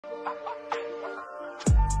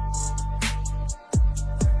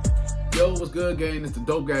Yo, what's good, gang? It's the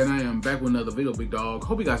Dope Guy, and I am back with another video, big dog.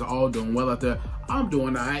 Hope you guys are all doing well out there. I'm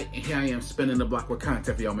doing alright, and here I am spinning the block with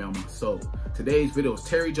content for y'all, man, on my soul. Today's video is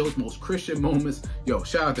Terri Joe's most Christian moments. Yo,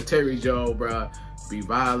 shout out to Terri Joe, bruh. Be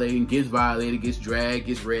violating, gets violated, gets dragged,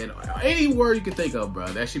 gets read. Any word you can think of,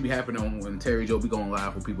 bruh. That should be happening when Terri Joe be going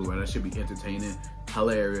live with people, bruh. That should be entertaining,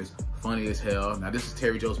 hilarious, funny as hell. Now, this is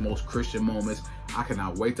Terri Joe's most Christian moments. I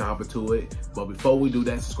cannot wait to hop into it. But before we do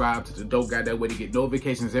that, subscribe to the Dope Guy. That way to get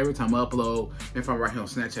notifications every time I upload. And I'm right here on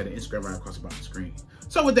Snapchat and Instagram right across the bottom of the screen.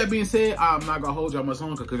 So with that being said, I'm not gonna hold y'all much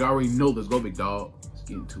longer because you already know let's go, big dog. Let's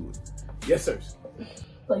get into it. Yes, sir.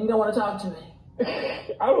 So you don't want to talk to me?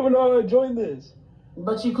 I don't even know how to join this.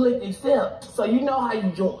 But you clicked accept, so you know how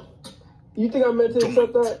you join. You think I meant to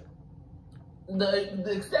accept that?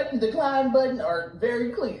 The accept and decline button are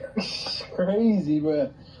very clear. Crazy,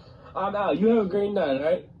 bro. Oh, no, you have a great night,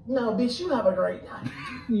 right? No, bitch, you have a great night.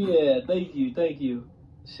 Yeah, thank you.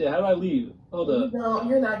 Shit, how do I leave? Hold up. No,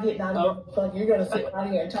 you're not getting out of here. Fuck, you're gonna sit right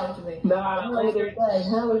here and talk to me. Nah, how was your day?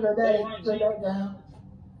 How was your day?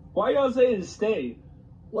 Why y'all saying stay?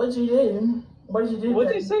 What'd you do? What did you do? What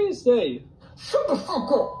they saying stay? Shut the fuck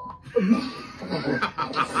up.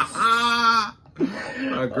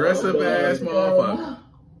 Aggressive ass motherfucker.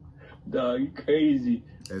 Dog, you crazy.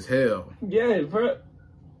 As hell. Yeah, bro.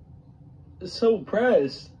 So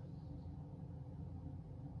pressed.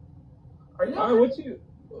 Are you? All right, what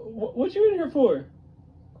you in here for?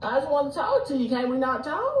 I just want to talk to you. Can't we not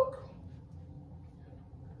talk?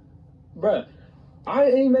 Bruh, I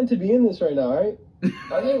ain't meant to be in this right now, right?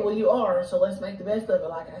 Okay, well you are, so let's make the best of it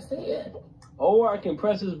like I said. Or I can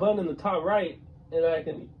press this button in the top right, and I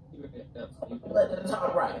can... Button in the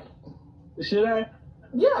top right. Should I?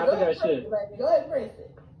 Yeah, I go think ahead, I should. baby. Go ahead and press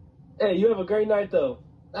it. Hey, you have a great night, though.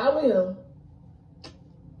 I will.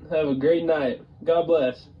 Have a great night. God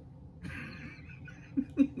bless.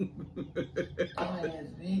 Oh, yes,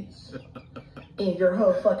 bitch. End your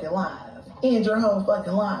whole fucking life. End your whole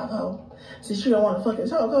fucking life, ho. Since you don't want to fucking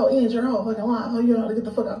talk, ho, end your whole fucking life, ho. You don't know how to get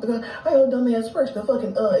the fuck out the car. Oh, yo, dumbass, press the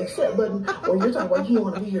fucking accept button. Or you're talking about you don't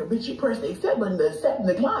want to be here, bitch. You press the accept button, the accept and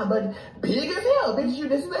decline button. Big as hell, bitch. You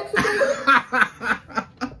dyslexic.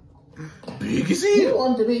 Big as hell. You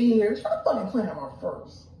want to be here. Stop fucking playing our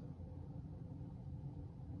first.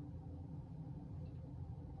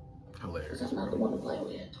 Hilarious. I'm not the one to play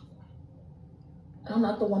with. I'm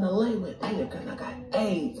not the one to lay with either because I got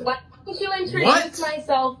AIDS. Why don't you introduce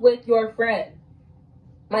myself with your friend?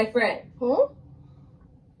 My friend. Huh?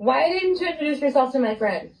 Why didn't you introduce yourself to my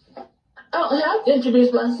friend? I don't have to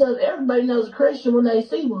introduce myself. Everybody knows a Christian when they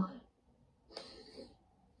see one.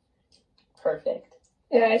 Perfect.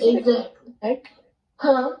 Yeah, I see exactly. The neck.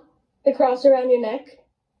 Huh? The cross around your neck?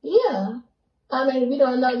 Yeah. I mean, if you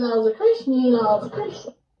don't know that I was a Christian, you know I was a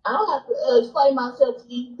Christian. I don't have to explain myself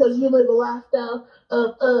to you because you live a lifestyle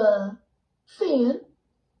of sin.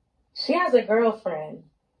 She has a girlfriend.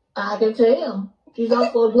 I can tell. She's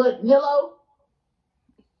also a glutton. Hello?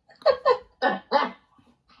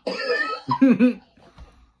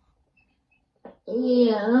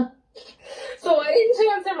 Yeah. So why didn't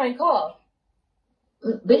you answer my call?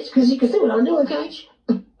 Bitch, because you can see what I'm doing, can't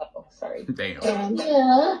you? Oh, sorry. Damn.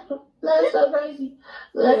 Yeah. That's so crazy.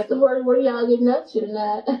 That's the word where y'all getting up to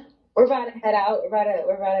tonight. We're about to head out. We're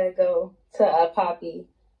about to go to Poppy.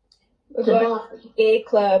 We're going to a gay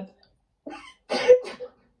club.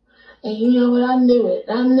 And you know what? I knew it.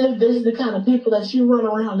 I knew this is the kind of people that you run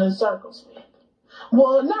around in circles with.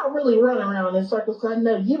 Well, not really run around in circles, because I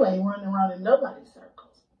know you ain't running around in nobody's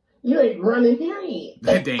circles. You ain't running, period.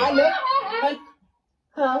 Damn. I know.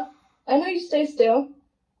 Huh? I know you stay still.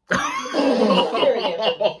 We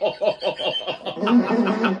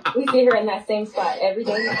see her in that same spot every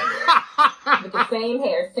day with the same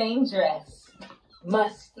hair, same dress.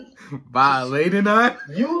 Musty. Violating that?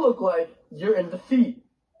 You look like you're in the feet.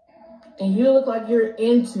 And you look like you're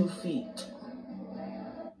into feet.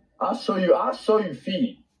 I'll show you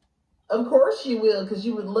feet. Of course you will, because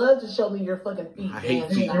you would love to show me your fucking feet. I hate man.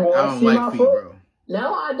 feet. I You wanna don't see like my feet, foot? bro.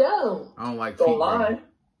 No, I don't. I don't like Don't feet, lie. bro.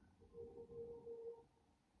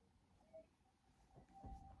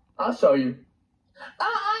 I'll show you.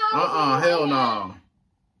 Hell no.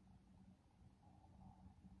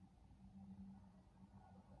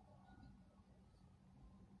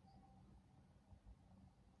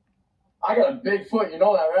 I got a big foot, you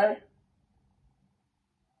know that, right?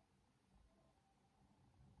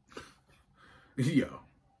 Yo. How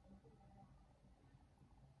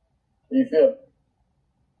you feel?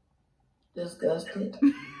 Disgusted.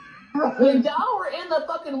 When y'all were in the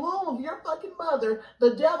fucking womb of your fucking mother,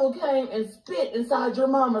 the devil came and spit inside your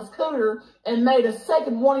mama's cooter and made a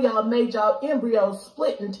second one of y'all, made y'all embryos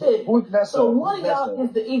split in two. So one of y'all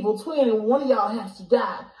is the evil twin and one of y'all has to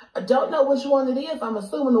die. I don't know which one it is. I'm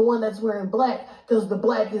assuming the one that's wearing black because the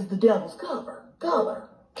black is the devil's color.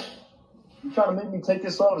 You trying to make me take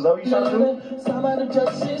this off? Is that what you trying to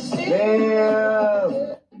do?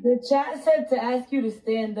 Damn. The chat said to ask you to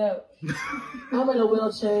stand up. I'm in a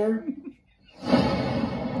wheelchair.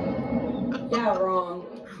 Yeah, wrong.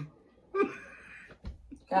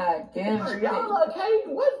 God damn. Are y'all okay?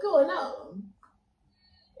 What's going on?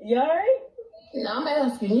 You alright? No, I'm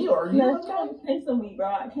asking you. Are you No, okay? she gonna cancel me, bro.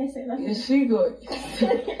 I can't say nothing. Is she good? She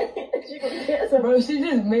gonna cancel me. Bro, she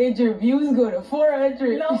just made your views go to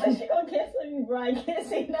 400. No, she gonna cancel me, bro. I can't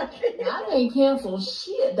say nothing. I ain't canceled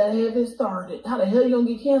shit that haven't started. How the hell you gonna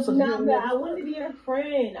get canceled? Nah, but I want to be your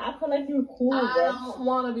friend. I feel like you're cool, I bro. don't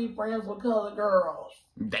want to be friends with colored girls.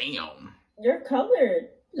 Damn. You're colored.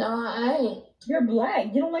 No, I ain't. You're black.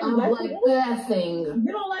 You don't like I'm black black people? passing.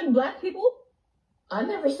 You don't like black people? I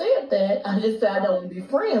never said that. I just said I don't want to be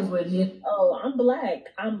friends with you. Oh, I'm black.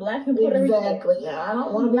 I'm black and Puerto Rican. Exactly. I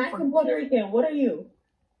don't want to be Black and friends. Puerto Rican. What are you?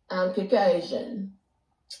 I'm Caucasian.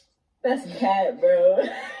 That's cat, bro.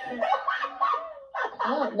 I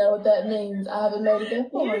don't know what that means. I haven't made it that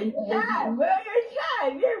far. You're cat, bro. You're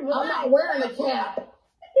cat. You're black. I'm not wearing a cap.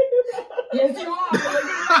 Yes, you are.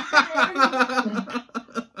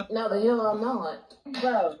 No, the hell I'm not.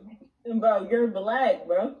 Bro, you're black,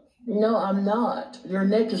 bro. No, I'm not. Your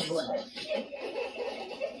neck is black.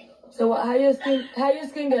 So what, how your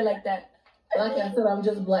skin get like that? Like I said, I'm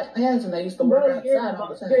just black passing. I used to work outside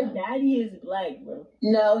all the Your time. daddy is black, bro.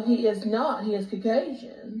 No, he is not. He is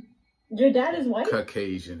Caucasian. Your dad is white?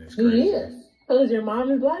 Caucasian is He crazy. is. So is your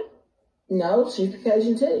mom is black? No, she's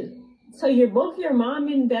Caucasian too. So both your mom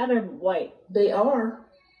and dad are white. They are.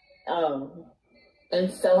 Oh.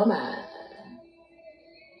 And so am I.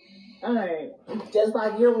 Alright. Just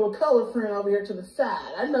like your little color friend over here to the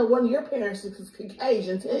side. I know one of your parents is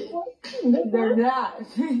Caucasian too. They're not.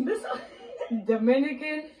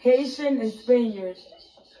 Dominican, Haitian, and Spaniard.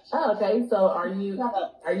 Oh, okay, so are you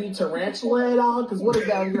tarantula at all? Because what is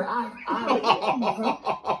that on your eyelid?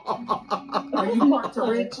 Are you part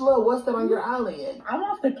tarantula? What's that on your eyelid? I'm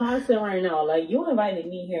off the concert right now. Like, you invited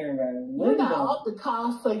me here, bro. You're not off the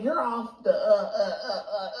cost, so you're off the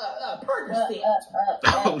Percocet.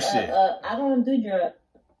 Oh, shit. I don't do drugs.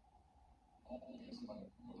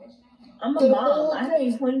 I'm a mom. I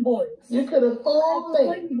have twin boys. You could have fooled me.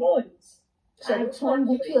 Twin boys. So which one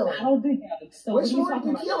you I killing? don't do drugs. So Which one are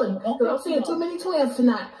you killing? Because I'm seeing too many twins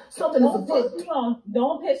tonight. Something is Don't piss afoot. me off.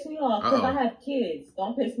 Don't piss me off because I Uh-oh. have kids.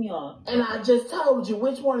 Don't piss me off. And I just told you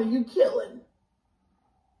which one are you killing?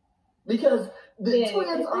 Because the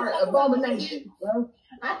twins are abomination. Bro.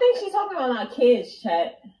 I think she's talking about my kids,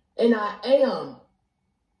 chat. And I am.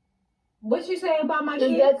 What you say about my Is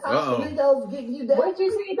kids? that Casamigos getting you down? What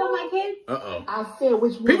you say about my kids? Uh-oh. I said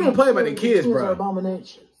which one. People don't play about the their kids, twins bro. are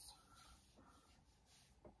abominations.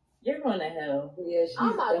 You're going to hell. Yeah, she's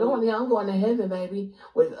I'm not going there. I'm going to heaven, baby,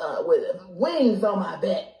 with wings on my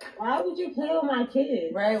back. Why would you play with my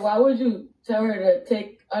kids? Right? Why would you tell her to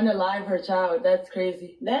unalive her child? That's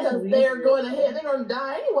crazy. That's Because weird. they're going to hell. They're going to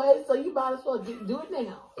die anyway, so you might as well do it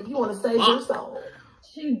now if you want to save your soul.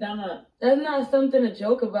 She's done. That's not something to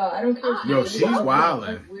joke about. I don't care. If Yo, she's she's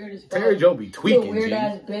wildin'. That's weird as fuck. Terry Joe be You a tweaking, weird G.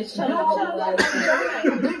 ass bitch. Shut up, shut up.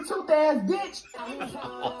 You big tooth ass bitch.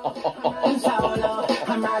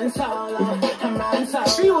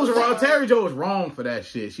 She was wrong. Terry Joe was wrong for that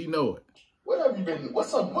shit. She know it. What have you been?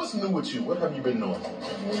 What's up? What's new with you? What have you been doing?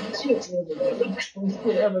 Shit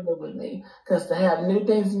ever do with me. Because to have new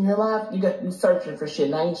things in your life, you got to be searching for shit.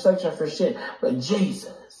 Now you searching for shit. But Jesus.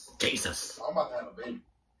 I'm about to have a baby.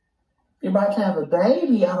 You're about to have a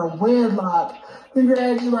baby out of wedlock.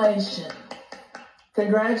 Congratulations.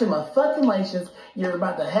 Congratulations. You're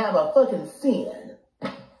about to have a fucking sin.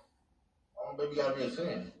 My baby gotta be a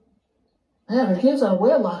sin. Having kids out of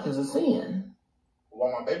wedlock is a sin.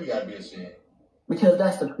 Why my baby gotta be a sin? Because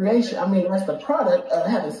that's the creation. That's the product of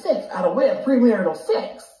having sex out of premarital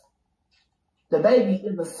sex. The baby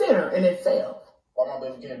is a sinner in itself. Why my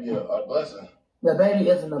baby can't be a blessing? The baby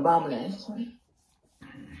is an abomination.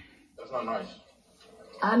 That's not nice.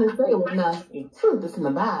 I didn't say it was not the truth. It's in the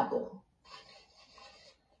Bible.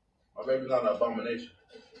 My baby's not an abomination.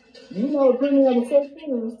 You know what premarital sex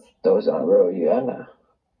is? Those aren't real, yeah, I know.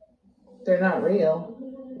 They're not real.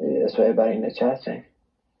 Yeah, that's what everybody in the chat saying.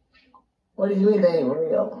 What do you mean they ain't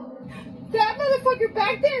real? That motherfucker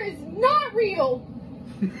back there is not real.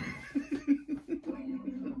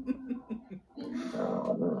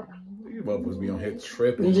 Oh, no. motherfuckers be on here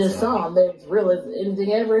tripping. You just saw them. They real. Is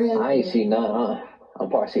anything ever happened? I ain't see none, huh? I'm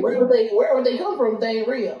partially Where would they come from if they ain't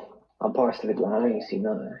real? I'm partially blind. I ain't see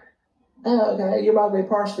none. Oh, okay. You're about to be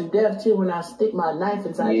partially deaf too when I stick my knife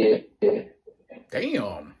inside you. Yeah.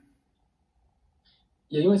 Damn.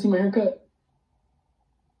 Yeah, you want to see my haircut?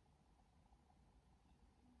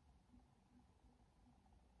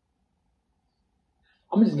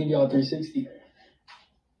 I'm gonna just give y'all a 360.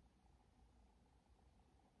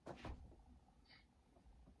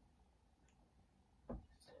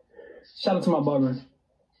 Shout out to my barber.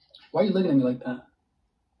 Why are you looking at me like that?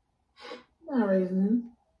 Not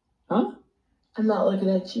reason. Huh? I'm not looking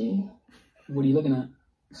at you. What are you looking at?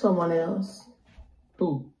 Someone else.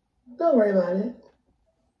 Who? Don't worry about it.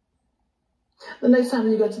 The next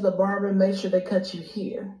time you go to the barber, make sure they cut you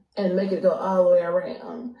here and make it go all the way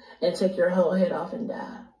around and take your whole head off and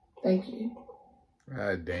die. Thank you.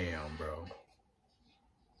 God damn, bro.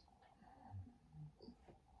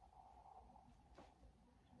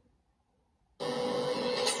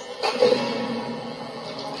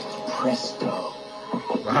 Presto.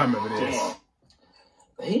 I remember this.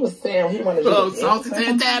 He was saying he wanted to Oh, Salty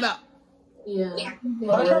Santana. Yeah.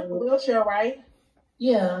 But her wheelchair, right?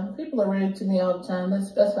 Yeah, people are rude to me all the time.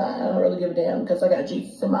 That's fine. I don't really give a damn because I got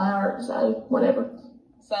Jesus in my heart, so whatever.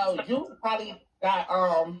 So you probably got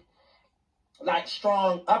like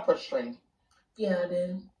strong upper strength. Yeah, I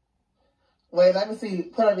do. Wait, let me see.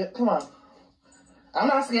 Put up. Come on. I'm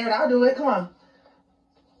not scared. I'll do it. Come on.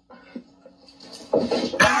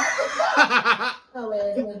 Oh,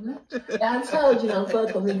 man. I told you don't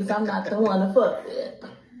fuck with me because I'm not the one to fuck with.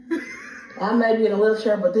 I may be in a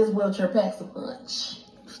wheelchair, but this wheelchair packs a punch.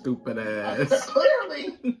 Stupid ass.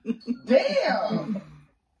 Clearly. Damn.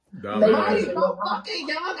 Why you so fucking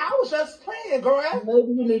young? I was just playing, girl.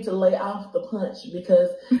 Maybe you need to lay off the punch because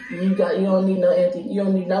you don't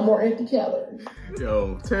need no more empty calories.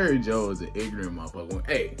 Yo, Terri Joe is an ignorant motherfucker.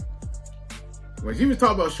 Hey, when she was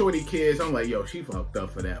talking about shorty kids, I'm like, yo, she fucked up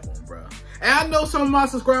for that one, bro. And I know some of my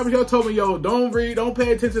subscribers, y'all told me, yo, don't pay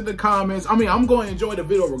attention to the comments. I mean, I'm going to enjoy the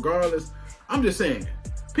video regardless. I'm just saying,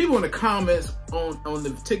 people in the comments on the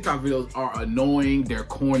TikTok videos are annoying. They're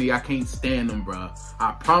corny. I can't stand them, bro.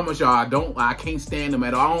 I promise y'all, I can't stand them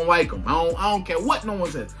at all. I don't like them. I don't care what no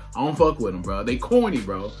one says. I don't fuck with them, bro. They corny,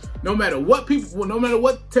 bro. No matter what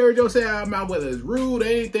Terri Joe say out of my mouth, whether it's rude or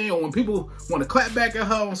anything, or when people want to clap back at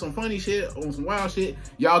her on some funny shit, on some wild shit,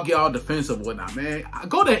 y'all get all defensive and whatnot, man.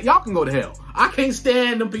 Y'all can go to hell. I can't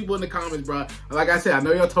stand them people in the comments, bro. Like I said, I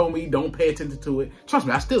know y'all told me don't pay attention to it. Trust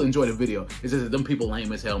me, I still enjoy the video. It's just that them people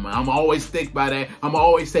lame as hell, man. I'm always stick by that. I'm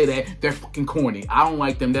always say that. They're fucking corny. I don't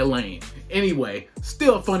like them. They're lame. Anyway,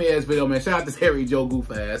 still a funny ass video, man. Shout out to Terri Joe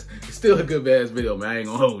goof ass. It's still a good ass video, man. I ain't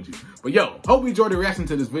gonna hold you. But yo, hope you enjoyed the reaction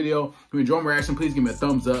to this video. If you enjoyed my reaction, please give me a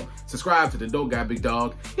thumbs up. Subscribe to the Dope Guy Big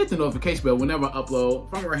Dog. Hit the notification bell whenever I upload.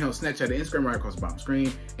 Follow me right here on Snapchat and Instagram right across the bottom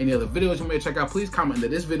screen. Any other videos you may check out, please comment under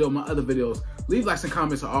this video, my other videos. Leave likes and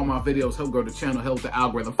comments on all my videos. Help grow the channel, help the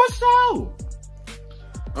algorithm. For sure!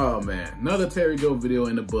 Oh man, another Terri Joe video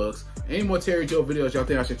in the books. Any more Terri Joe videos y'all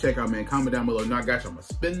think I should check out, man? Comment down below. Now I got you. I'm gonna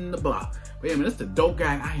spin the block. But yeah, man, that's the Dope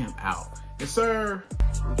Guy. I am out. Yes, sir.